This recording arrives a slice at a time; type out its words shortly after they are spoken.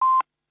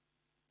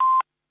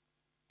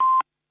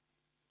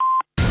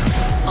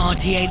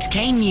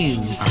RTHK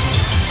News.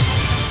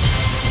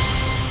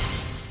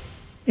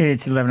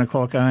 It's 11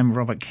 o'clock. I'm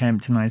Robert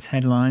Kemp. Tonight's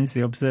headlines.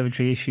 The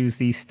observatory issues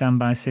the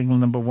standby signal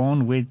number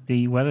 1 with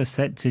the weather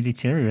set to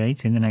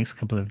deteriorate in the next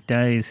couple of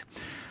days.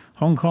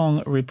 Hong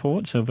Kong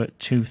reports over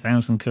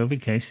 2,000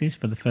 COVID cases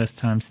for the first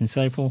time since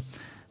April,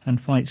 and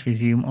flights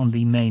resume on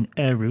the main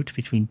air route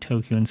between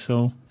Tokyo and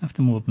Seoul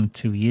after more than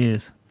 2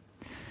 years.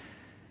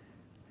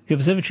 The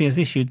observatory has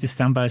issued the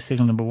standby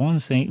signal number 1,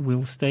 saying it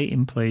will stay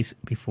in place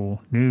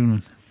before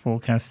noon.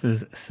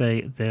 Forecasters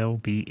say there'll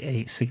be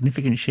a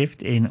significant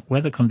shift in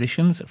weather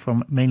conditions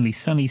from mainly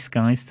sunny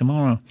skies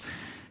tomorrow.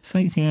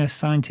 Senior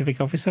Scientific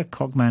Officer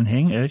Kok Man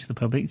Hing urged the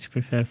public to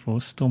prepare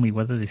for stormy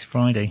weather this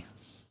Friday.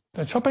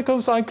 The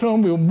tropical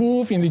cyclone will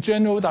move in the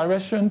general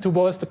direction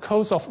towards the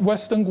coast of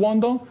western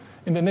Guangdong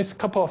in the next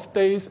couple of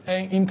days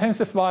and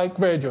intensify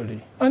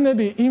gradually. Under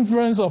the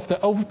influence of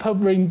the outer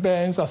rain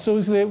bands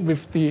associated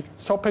with the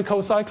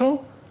tropical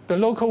cyclone, the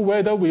local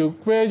weather will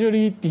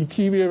gradually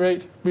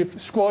deteriorate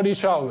with squally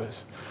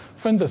showers,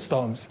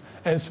 thunderstorms,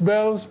 as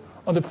well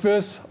on the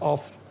 1st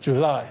of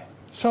July.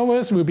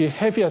 Showers will be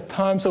heavy at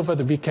times over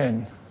the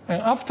weekend.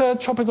 And after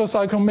tropical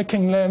cyclone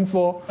making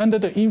landfall under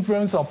the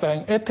influence of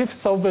an active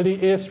southerly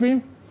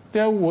airstream,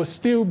 there will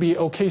still be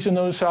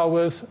occasional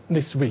showers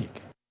this week.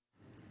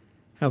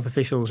 Health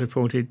officials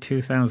reported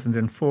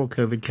 2,004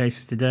 COVID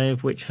cases today,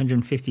 of which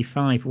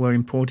 155 were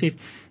imported.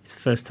 It's the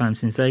first time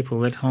since April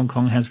that Hong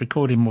Kong has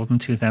recorded more than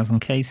 2,000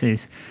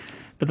 cases.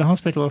 But the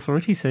hospital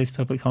authority says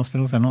public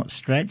hospitals are not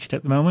stretched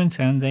at the moment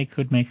and they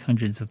could make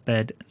hundreds of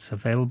beds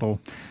available.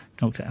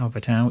 Dr.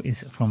 Albert Au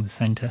is from the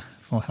Centre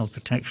for Health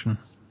Protection.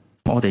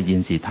 We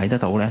can see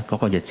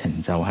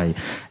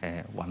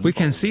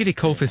the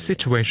COVID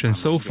situation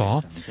so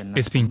far.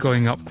 It's been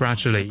going up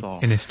gradually,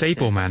 in a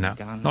stable manner,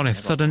 not a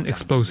sudden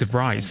explosive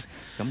rise.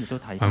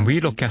 When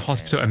we look at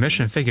hospital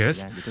admission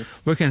figures,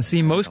 we can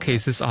see most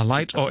cases are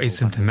light or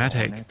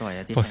asymptomatic.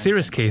 For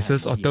serious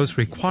cases or those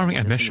requiring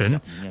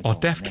admission or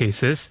death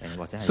cases,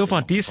 so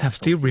far these have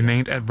still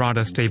remained at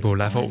rather stable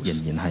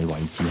levels.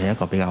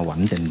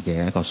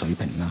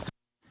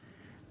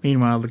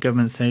 Meanwhile, the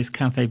government says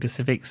Cathay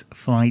Pacific's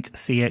flight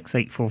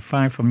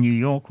CX845 from New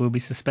York will be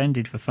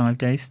suspended for 5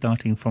 days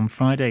starting from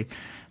Friday.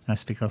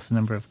 That's because the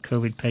number of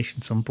COVID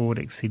patients on board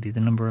exceeded the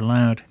number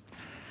allowed.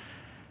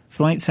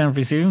 Flights have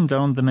resumed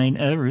on the main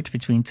air route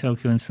between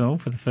Tokyo and Seoul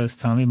for the first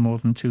time in more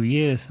than 2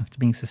 years after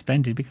being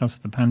suspended because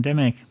of the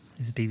pandemic.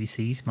 This is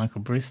BBC's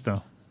Michael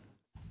Bristow.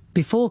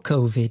 Before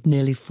COVID,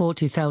 nearly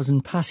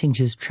 40,000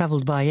 passengers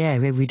travelled by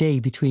air every day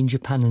between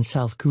Japan and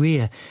South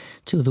Korea,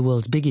 two of the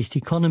world's biggest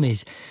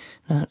economies.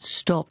 That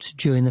stopped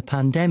during the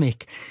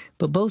pandemic,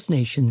 but both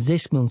nations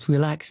this month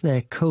relaxed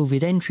their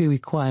COVID entry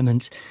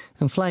requirements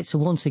and flights are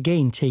once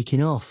again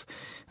taking off.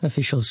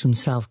 Officials from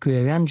South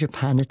Korea and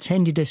Japan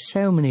attended a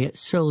ceremony at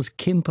Seoul's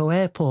Gimpo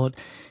Airport.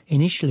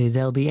 Initially,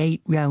 there'll be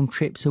 8 round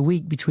trips a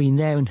week between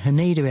there and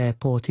Haneda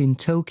Airport in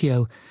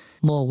Tokyo.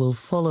 More will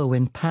follow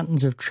when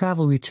patterns of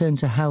travel return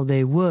to how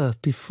they were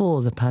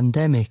before the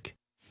pandemic.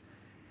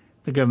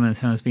 The government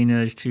has been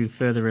urged to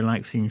further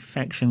relax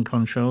infection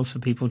controls for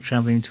people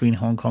travelling between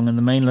Hong Kong and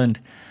the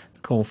mainland. The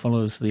call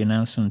follows the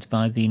announcement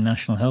by the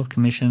National Health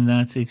Commission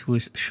that it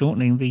was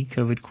shortening the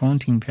COVID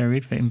quarantine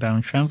period for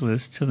inbound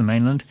travellers to the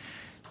mainland.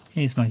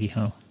 Here's Maggie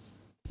Ho.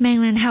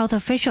 Mainland health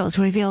officials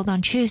revealed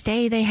on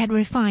Tuesday they had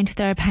refined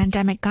their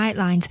pandemic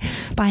guidelines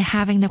by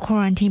having the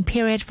quarantine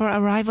period for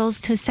arrivals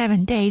to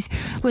 7 days,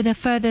 with a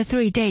further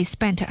 3 days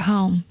spent at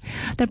home.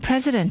 The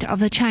president of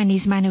the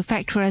Chinese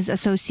Manufacturers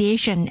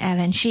Association,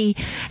 Alan Shi,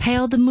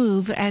 hailed the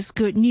move as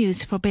good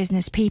news for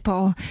business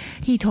people.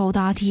 He told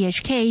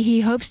RTHK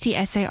he hopes the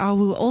SAR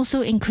will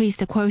also increase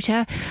the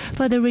quota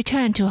for the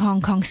return to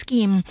Hong Kong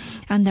scheme,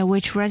 under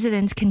which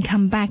residents can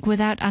come back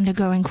without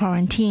undergoing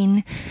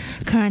quarantine.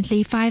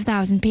 Currently,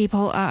 5,000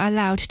 people are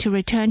allowed to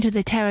return to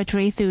the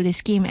territory through the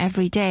scheme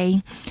every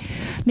day.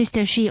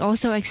 Mr. Shi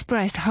also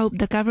expressed hope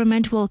the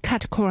government will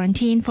cut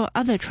quarantine for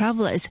other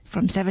travellers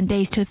from 7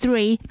 days to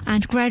 3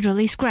 and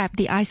gradually scrap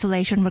the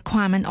isolation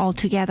requirement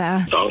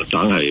altogether.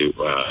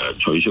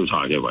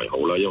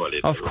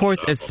 Of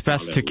course, it's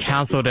best to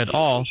cancel it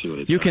all.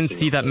 You can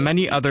see that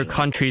many other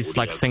countries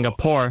like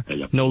Singapore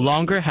no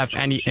longer have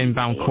any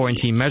inbound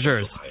quarantine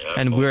measures,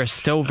 and we're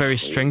still very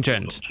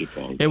stringent.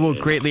 It will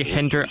greatly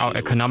hinder our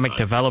economic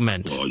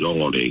development.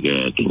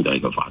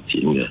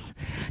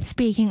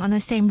 Speaking on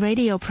the same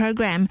radio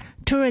program,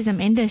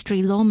 tourism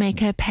industry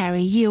lawmaker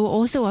Perry Yu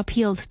also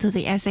appealed to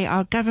the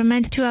SAR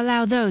government to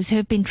allow those who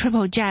have been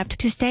triple jabbed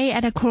to stay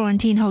at a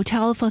quarantine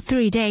hotel for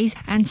 3 days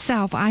and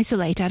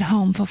self-isolate at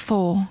home for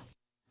 4.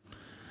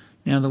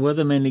 Now, the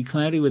weather mainly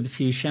cloudy with a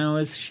few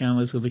showers.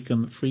 Showers will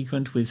become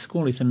frequent with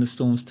squally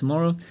thunderstorms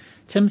tomorrow.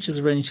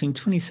 Temperatures range between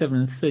 27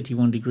 and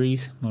 31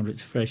 degrees. Moderate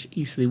to fresh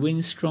easterly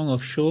winds, strong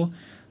offshore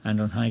and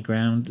on high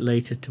ground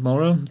later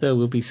tomorrow. There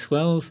will be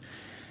swells.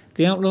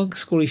 The outlook,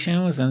 squally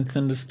showers and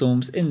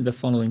thunderstorms in the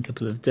following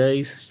couple of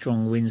days.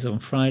 Strong winds on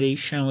Friday.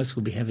 Showers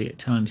will be heavy at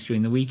times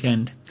during the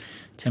weekend.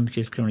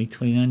 Temperatures currently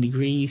 29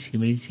 degrees,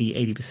 humidity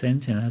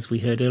 80%, and as we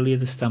heard earlier,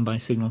 the standby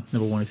signal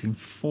number 1 is in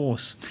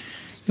force.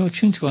 You're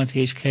tuned to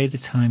RTHK. The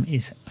time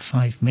is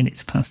 5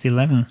 minutes past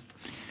 11.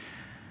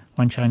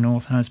 Wan Chai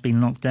North has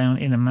been locked down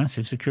in a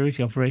massive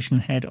security operation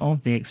ahead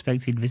of the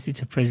expected visit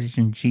to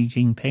President Xi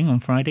Jinping on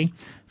Friday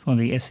for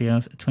the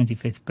SAR's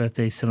 25th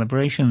birthday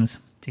celebrations.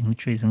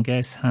 Dignitaries and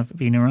guests have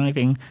been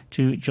arriving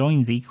to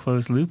join the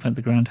closed loop at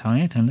the Grand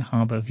Hyatt and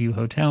Harbour View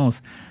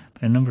hotels,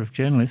 but a number of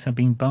journalists have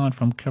been barred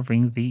from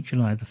covering the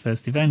July the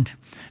 1st event.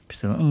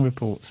 Priscilla Ung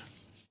reports.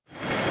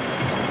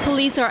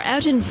 Police are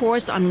out in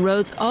force on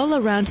roads all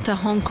around the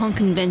Hong Kong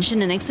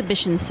Convention and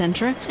Exhibition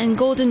Centre and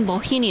Golden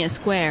Bohemia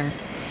Square.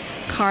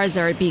 Cars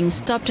are being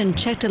stopped and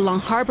checked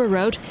along Harbour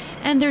Road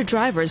and their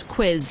drivers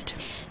quizzed.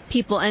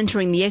 People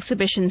entering the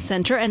exhibition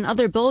centre and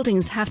other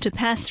buildings have to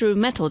pass through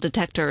metal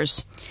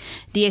detectors.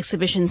 The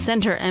exhibition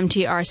centre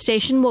MTR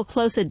station will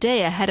close a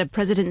day ahead of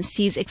President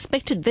Xi's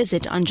expected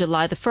visit on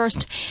July the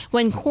 1st,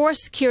 when core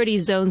security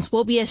zones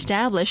will be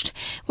established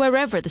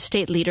wherever the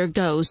state leader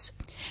goes.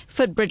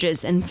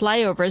 Footbridges and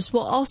flyovers will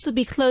also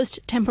be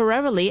closed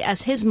temporarily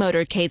as his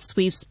motorcade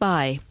sweeps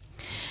by.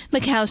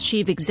 Macau's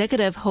chief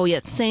executive Ho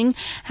Yat-seng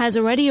has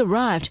already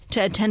arrived to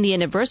attend the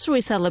anniversary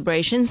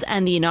celebrations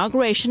and the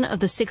inauguration of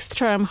the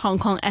 6th-term Hong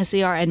Kong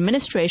SAR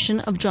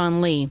administration of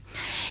John Lee.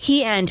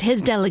 He and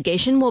his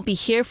delegation will be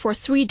here for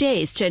 3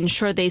 days to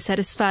ensure they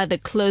satisfy the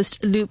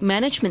closed-loop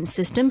management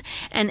system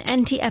and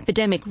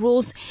anti-epidemic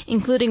rules,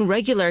 including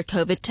regular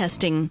COVID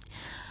testing.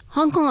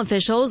 Hong Kong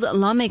officials,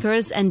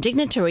 lawmakers and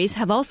dignitaries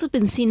have also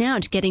been seen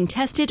out getting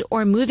tested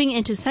or moving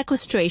into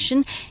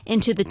sequestration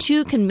into the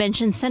 2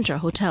 convention center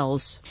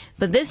hotels.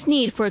 But this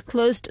need for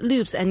closed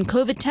loops and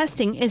COVID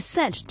testing is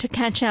set to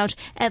catch out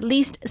at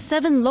least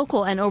 7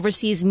 local and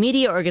overseas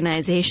media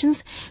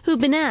organizations who've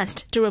been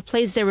asked to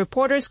replace their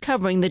reporters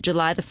covering the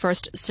July the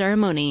 1st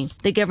ceremony.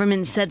 The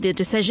government said the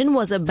decision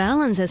was a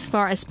balance as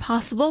far as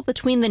possible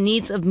between the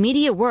needs of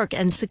media work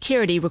and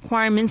security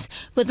requirements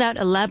without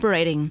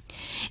elaborating.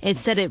 It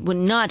said it would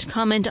not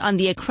comment on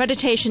the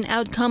accreditation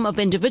outcome of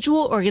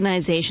individual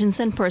organizations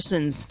and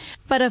persons.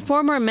 But a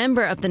former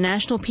member of the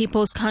National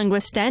People's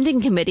Congress Standing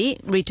Committee,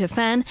 Rita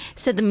Fan,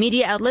 said the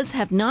media outlets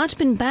have not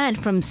been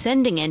banned from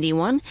sending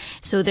anyone,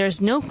 so there's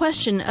no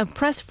question of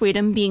press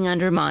freedom being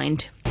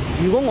undermined.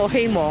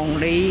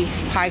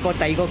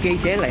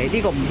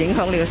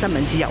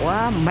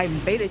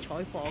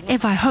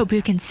 If I hope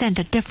you can send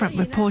a different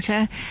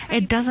reporter,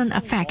 it doesn't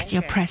affect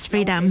your press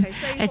freedom.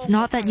 It's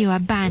not that you are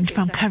banned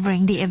from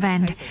covering the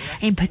event.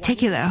 In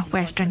particular,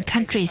 Western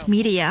countries'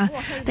 media,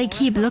 they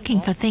keep looking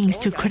for things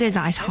to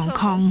criticize Hong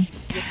Kong.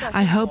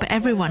 I hope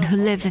everyone who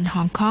lives in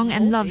Hong Kong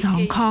and loves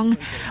Hong Kong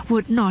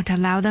would not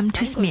allow them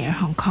to smear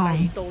Hong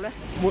Kong.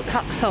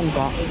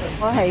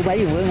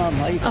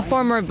 A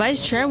former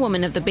vice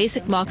chairwoman of the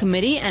Basic Law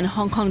Committee and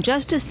Hong Kong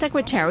Justice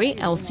Secretary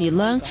Elsie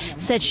Leung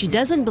said she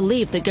doesn't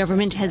believe the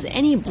government has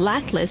any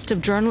blacklist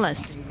of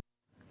journalists.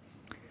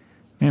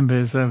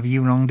 Members of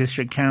Yulong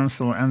District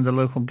Council and the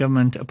local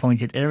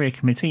government-appointed area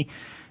committee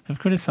have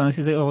criticised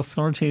the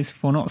authorities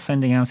for not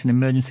sending out an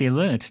emergency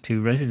alert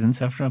to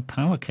residents after a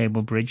power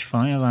cable bridge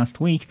fire last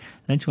week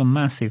led to a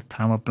massive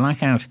power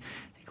blackout.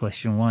 They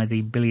question why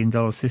the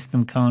billion-dollar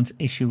system can't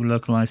issue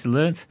localised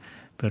alerts,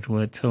 but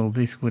were told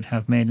this would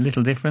have made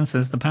little difference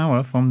as the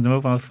power from the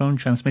mobile phone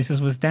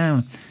transmitters was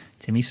down.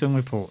 Timmy Sung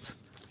reports.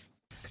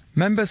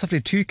 Members of the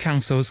 2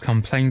 councils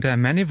complained that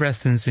many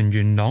residents in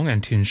Yuen Long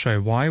and Tin Shui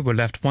Wai were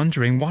left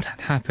wondering what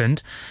had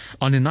happened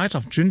on the night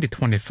of June the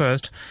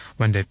 21st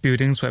when their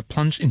buildings were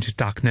plunged into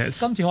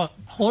darkness.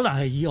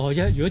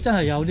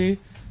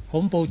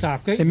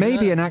 It may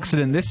be an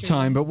accident this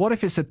time, but what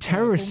if it's a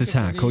terrorist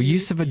attack or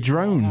use of a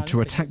drone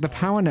to attack the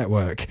power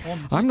network?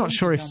 I'm not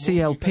sure if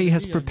CLP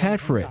has prepared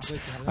for it.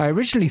 I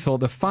originally thought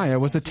the fire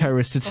was a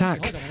terrorist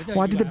attack.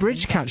 Why did the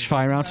bridge catch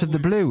fire out of the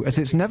blue, as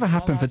it's never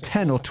happened for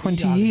 10 or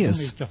 20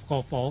 years?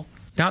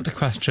 That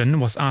question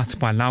was asked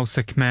by Lau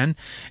Sik Man,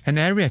 an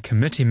area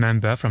committee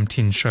member from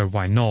Tin Shui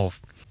Wai North.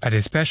 At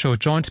a special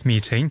joint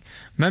meeting,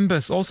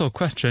 members also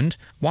questioned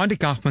why the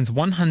government's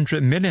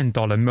 $100 million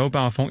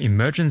mobile phone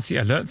emergency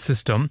alert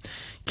system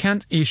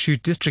can't issue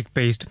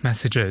district-based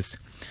messages.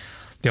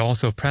 They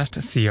also pressed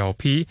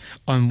CLP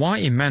on why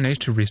it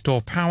managed to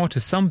restore power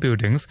to some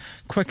buildings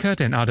quicker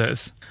than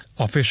others.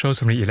 Officials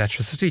from the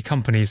electricity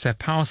company said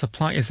power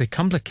supply is a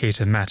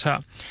complicated matter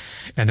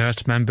and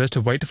urged members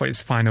to wait for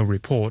its final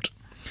report.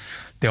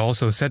 They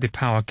also said the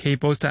power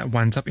cables that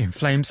went up in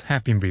flames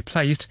have been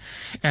replaced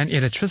and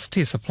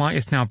electricity supply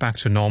is now back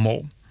to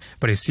normal.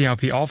 But the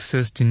CLP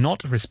officers did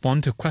not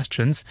respond to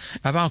questions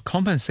about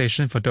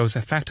compensation for those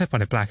affected by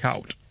the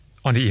blackout.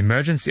 On the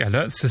emergency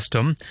alert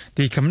system,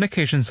 the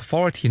Communications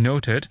Authority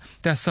noted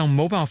that some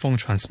mobile phone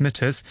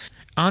transmitters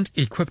aren't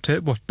equipped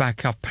with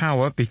backup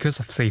power because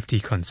of safety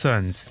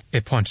concerns.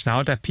 It pointed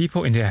out that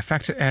people in the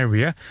affected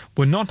area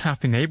would not have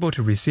been able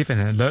to receive an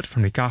alert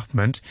from the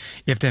government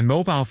if their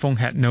mobile phone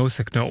had no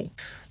signal.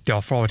 The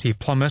authority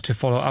promised to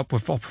follow up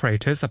with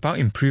operators about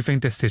improving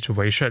the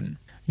situation.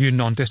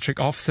 Yunnan District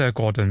Officer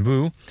Gordon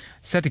Wu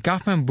said the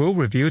government will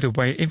review the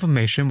way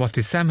information was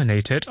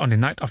disseminated on the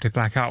night of the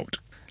blackout.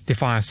 The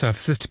Fire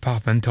Services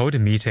Department told the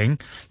meeting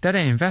that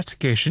an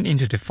investigation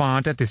into the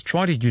fire that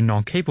destroyed the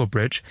Yunnan Cable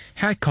Bridge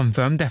had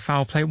confirmed that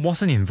foul play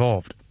wasn't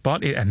involved,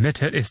 but it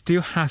admitted it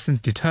still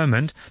hasn't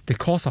determined the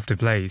cause of the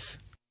blaze.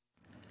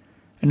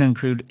 An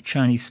uncrewed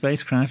Chinese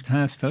spacecraft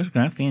has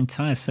photographed the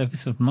entire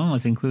surface of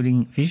Mars,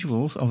 including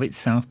visuals of its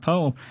south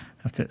pole,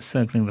 after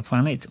circling the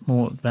planet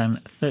more than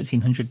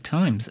 1,300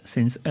 times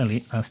since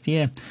early last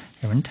year.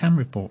 Erin Tam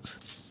reports.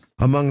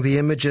 Among the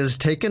images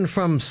taken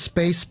from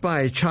space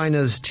by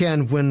China's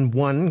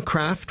Tianwen-1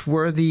 craft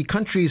were the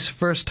country's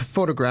first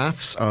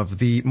photographs of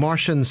the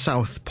Martian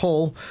South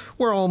Pole,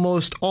 where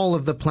almost all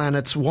of the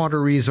planet's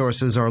water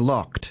resources are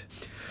locked.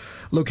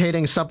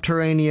 Locating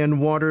subterranean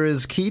water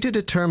is key to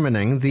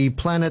determining the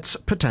planet's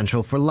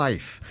potential for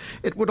life.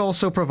 It would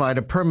also provide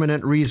a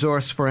permanent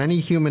resource for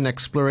any human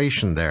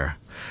exploration there.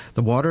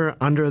 The water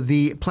under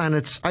the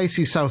planet's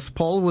icy South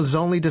Pole was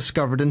only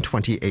discovered in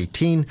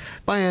 2018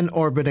 by an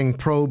orbiting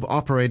probe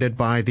operated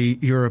by the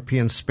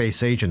European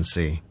Space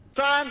Agency.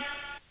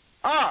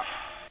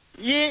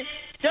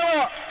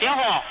 3、2、1， 点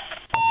火。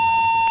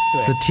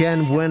 The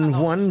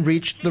Tianwen-1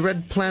 reached the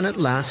Red Planet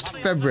last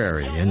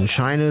February in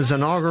China's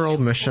inaugural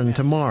mission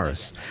to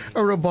Mars.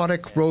 A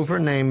robotic rover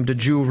named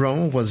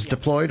Zhurong was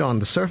deployed on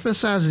the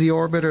surface as the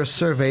orbiter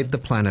surveyed the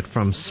planet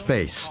from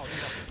space.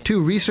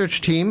 Two research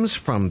teams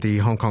from the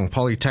Hong Kong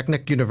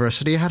Polytechnic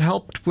University had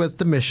helped with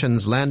the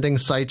mission's landing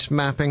site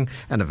mapping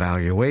and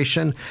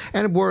evaluation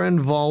and were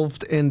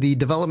involved in the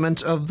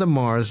development of the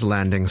Mars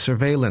landing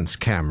surveillance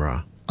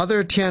camera.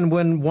 Other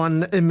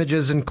Tianwen-1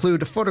 images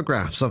include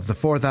photographs of the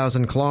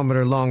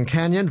 4,000-kilometer-long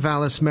canyon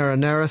Valles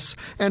Marineris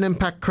and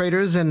impact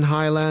craters in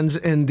highlands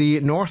in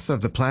the north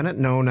of the planet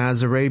known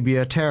as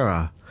Arabia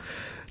Terra.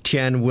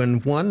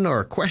 Tianwen-1,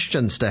 or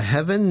Questions to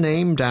Heaven,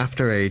 named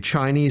after a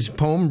Chinese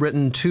poem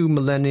written 2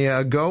 millennia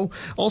ago,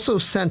 also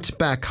sent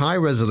back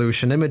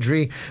high-resolution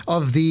imagery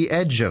of the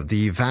edge of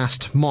the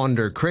vast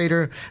Maunder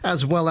crater,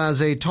 as well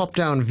as a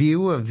top-down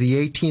view of the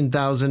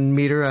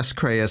 18,000-meter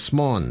Ascraeus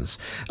Mons,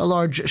 a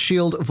large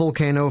shield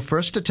volcano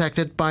first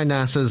detected by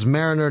NASA's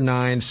Mariner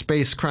 9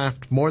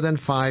 spacecraft more than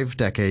 5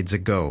 decades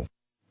ago.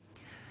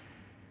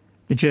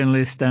 The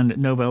journalist and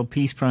Nobel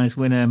Peace Prize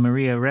winner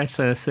Maria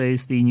Ressa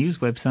says the news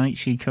website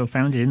she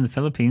co-founded in the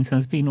Philippines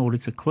has been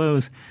ordered to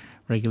close.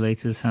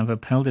 Regulators have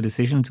upheld a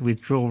decision to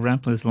withdraw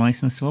Rappler's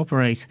license to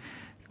operate.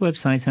 The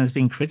website has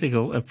been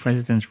critical of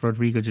President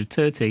Rodrigo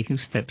Duterte, who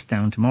steps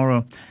down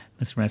tomorrow.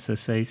 Ms. Ressa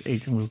says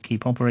it will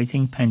keep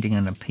operating pending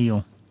an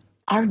appeal.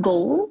 Our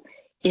goal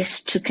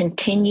is to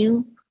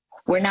continue.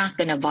 We're not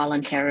going to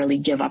voluntarily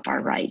give up our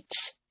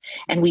rights.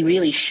 And we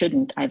really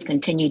shouldn't. I've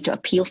continued to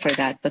appeal for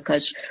that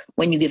because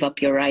when you give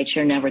up your rights,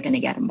 you're never going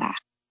to get them back.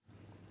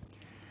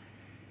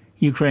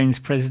 Ukraine's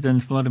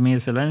President Volodymyr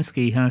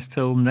Zelensky has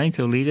told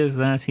NATO leaders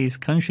that his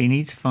country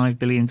needs $5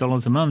 billion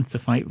a month to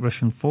fight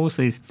Russian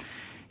forces.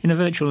 In a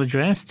virtual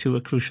address to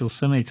a crucial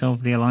summit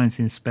of the alliance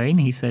in Spain,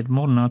 he said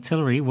modern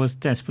artillery was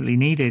desperately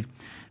needed.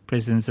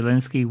 President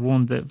Zelensky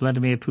warned that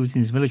Vladimir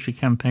Putin's military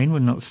campaign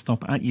would not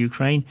stop at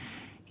Ukraine.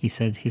 He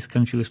said his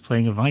country was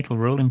playing a vital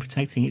role in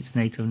protecting its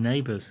NATO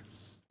neighbours.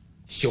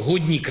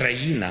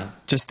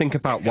 Just think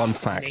about one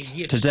fact.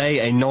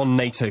 Today, a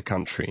non-NATO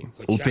country,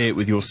 albeit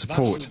with your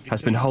support,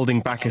 has been holding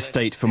back a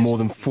state for more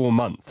than 4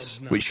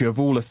 months, which you have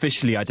all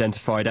officially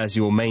identified as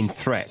your main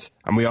threat,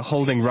 and we are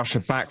holding Russia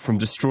back from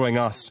destroying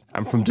us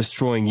and from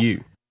destroying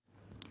you.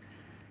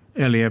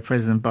 Earlier,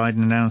 President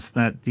Biden announced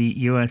that the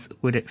US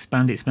would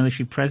expand its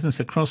military presence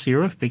across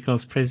Europe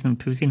because President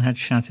Putin had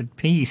shattered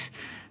peace.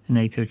 The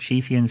NATO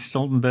chief Jens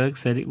Stoltenberg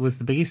said it was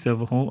the biggest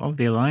overhaul of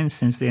the alliance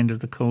since the end of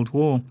the Cold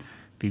War.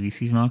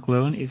 BBC's Mark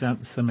Lowen is at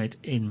the summit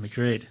in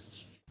Madrid.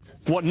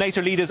 What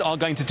NATO leaders are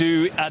going to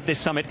do at this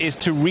summit is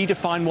to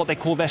redefine what they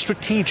call their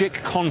strategic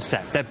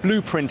concept, their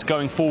blueprint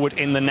going forward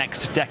in the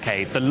next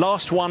decade. The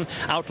last one,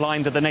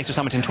 outlined at the NATO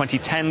summit in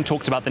 2010,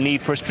 talked about the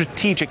need for a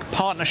strategic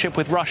partnership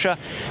with Russia.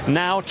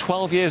 Now,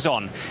 12 years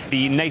on,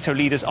 the NATO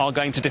leaders are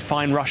going to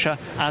define Russia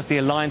as the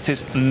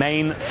alliance's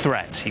main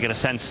threat. You get a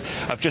sense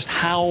of just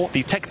how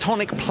the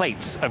tectonic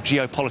plates of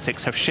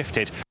geopolitics have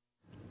shifted.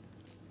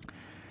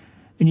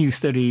 A new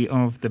study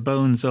of the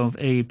bones of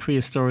a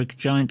prehistoric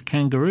giant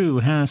kangaroo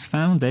has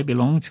found they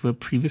belong to a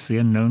previously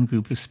unknown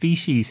group of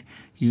species,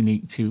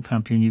 unique to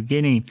Papua New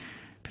Guinea.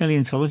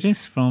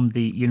 Paleontologists from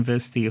the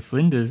University of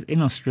Flinders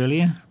in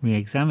Australia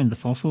re-examined the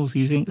fossils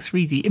using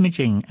 3D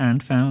imaging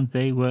and found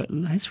they were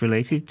less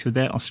related to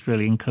their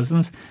Australian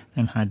cousins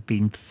than had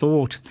been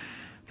thought.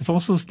 The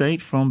fossils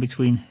date from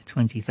between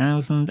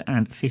 20,000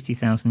 and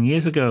 50,000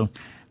 years ago,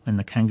 when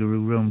the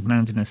kangaroo roamed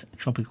mountainous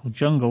tropical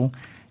jungle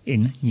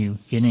in New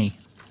Guinea.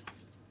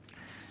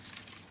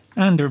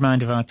 And a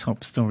reminder of our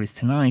top stories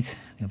tonight.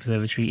 The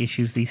observatory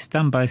issues the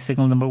standby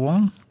signal number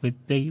 1, with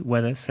the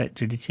weather set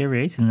to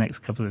deteriorate in the next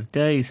couple of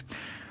days.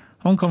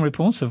 Hong Kong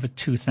reports over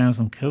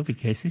 2,000 COVID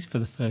cases for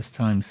the first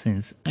time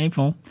since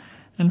April,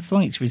 and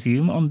flights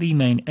resume on the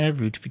main air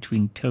route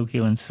between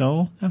Tokyo and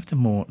Seoul after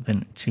more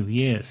than 2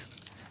 years.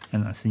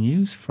 And that's the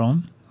news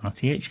from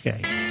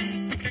RTHK.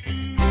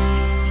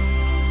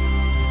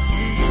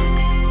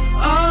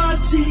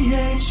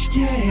 RTHK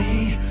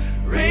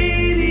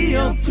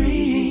Radio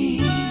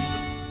 3.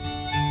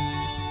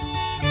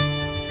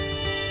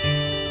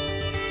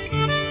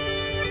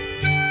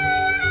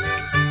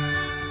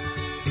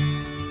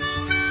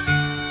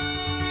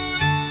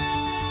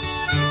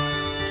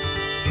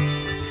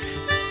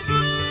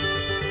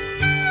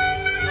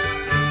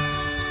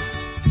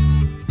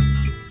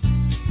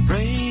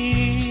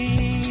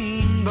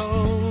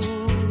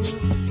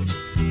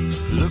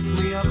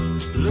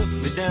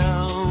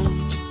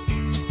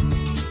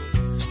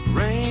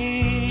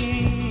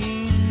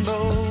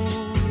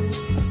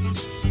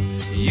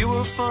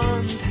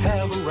 Fun to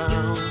have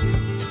around.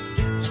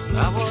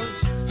 I was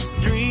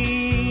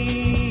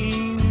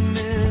dreaming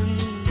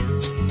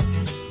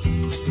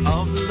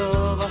of the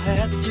love I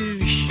had to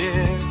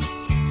share,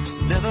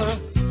 never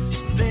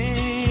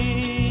thinking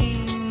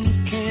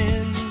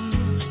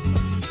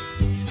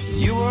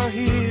you were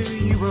here,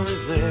 you were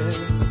there.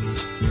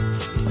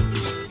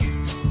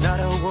 Not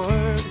a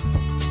word,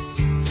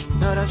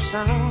 not a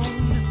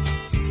sound,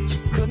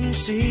 couldn't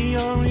see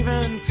or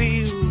even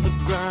feel the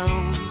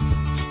ground.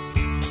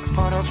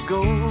 Pot of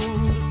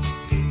gold,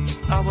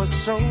 I was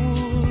sold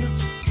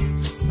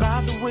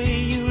by the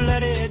way you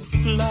let it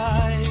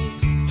fly.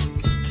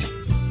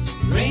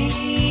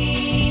 Rainbow,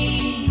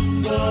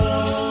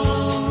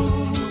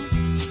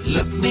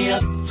 look me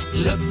up,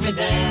 look me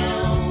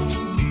down.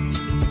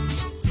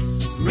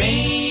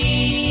 Rainbow,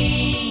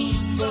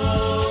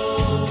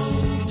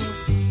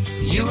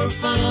 you were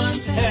fun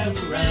to have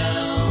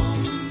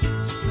around.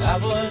 I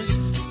was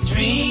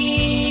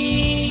dreaming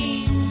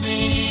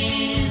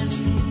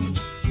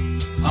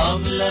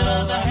of the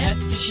love I had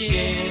to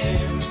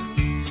share,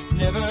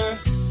 never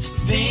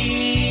thinking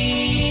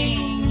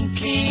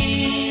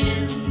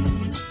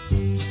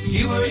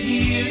you were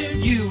here,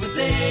 you were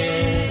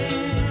there.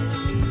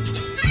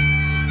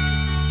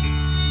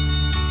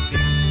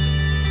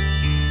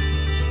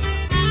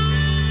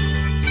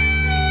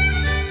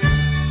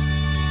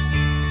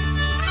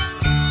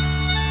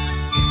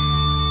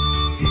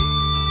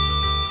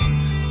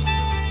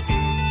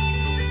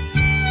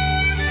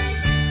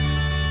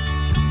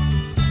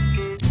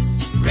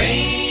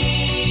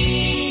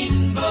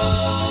 Rainbow,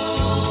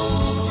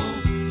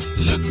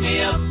 look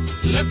me up,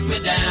 look me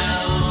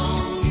down.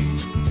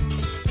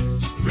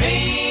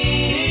 Rainbow,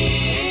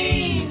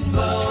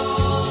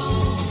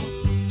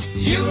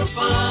 you were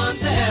fun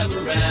to have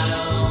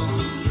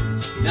around.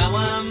 Now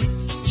I'm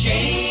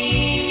changing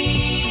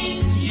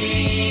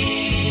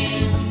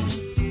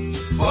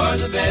for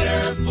the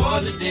better,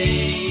 for the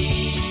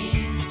day.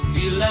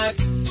 Feel like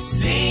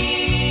singing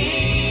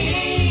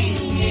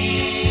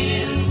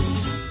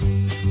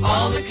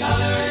all the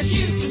colors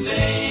you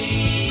convey.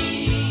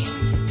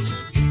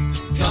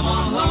 Come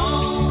on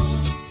home,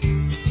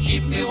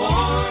 keep me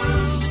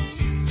warm,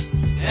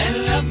 and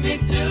love me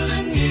till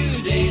the new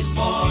day's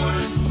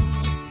born.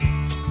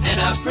 And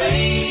I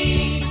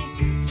pray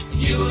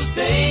you will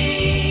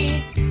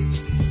stay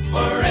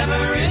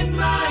forever in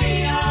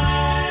my eyes.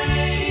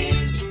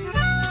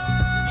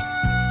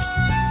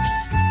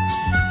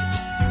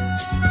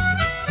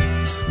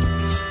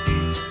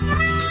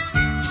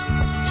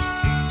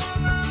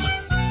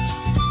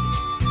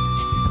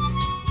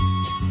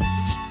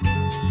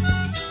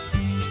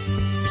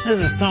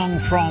 There's a song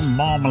from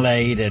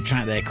Marmalade, a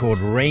track there called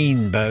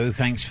Rainbow.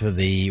 Thanks for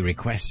the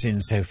requests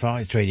in so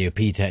far. It's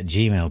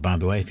radiopete@gmail.com, by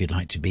the way, if you'd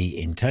like to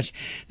be in touch.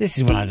 This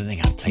is one I don't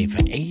think I've played for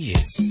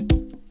ages.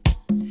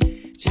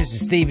 Cheers to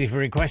Stevie for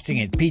requesting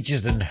it.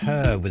 Peaches and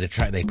Herb with a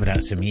track they put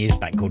out some years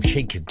back called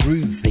Shake Your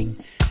Groove Thing.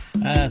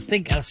 I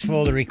think as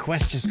for the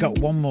request, just got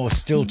one more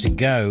still to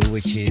go,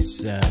 which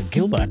is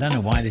Gilbert. I don't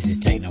know why this is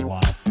taking a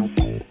while.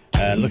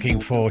 Looking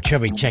for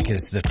Chubby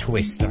Checkers, The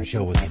Twist. I'm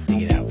sure we can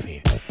dig it out for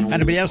you.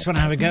 Anybody else want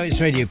to have a go? It's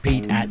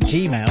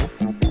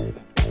radiopete@gmail.com.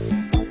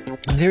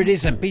 And here it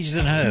is then, Peaches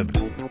and Herb.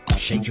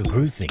 Shake Your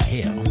Groove Thing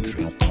here on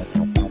 3.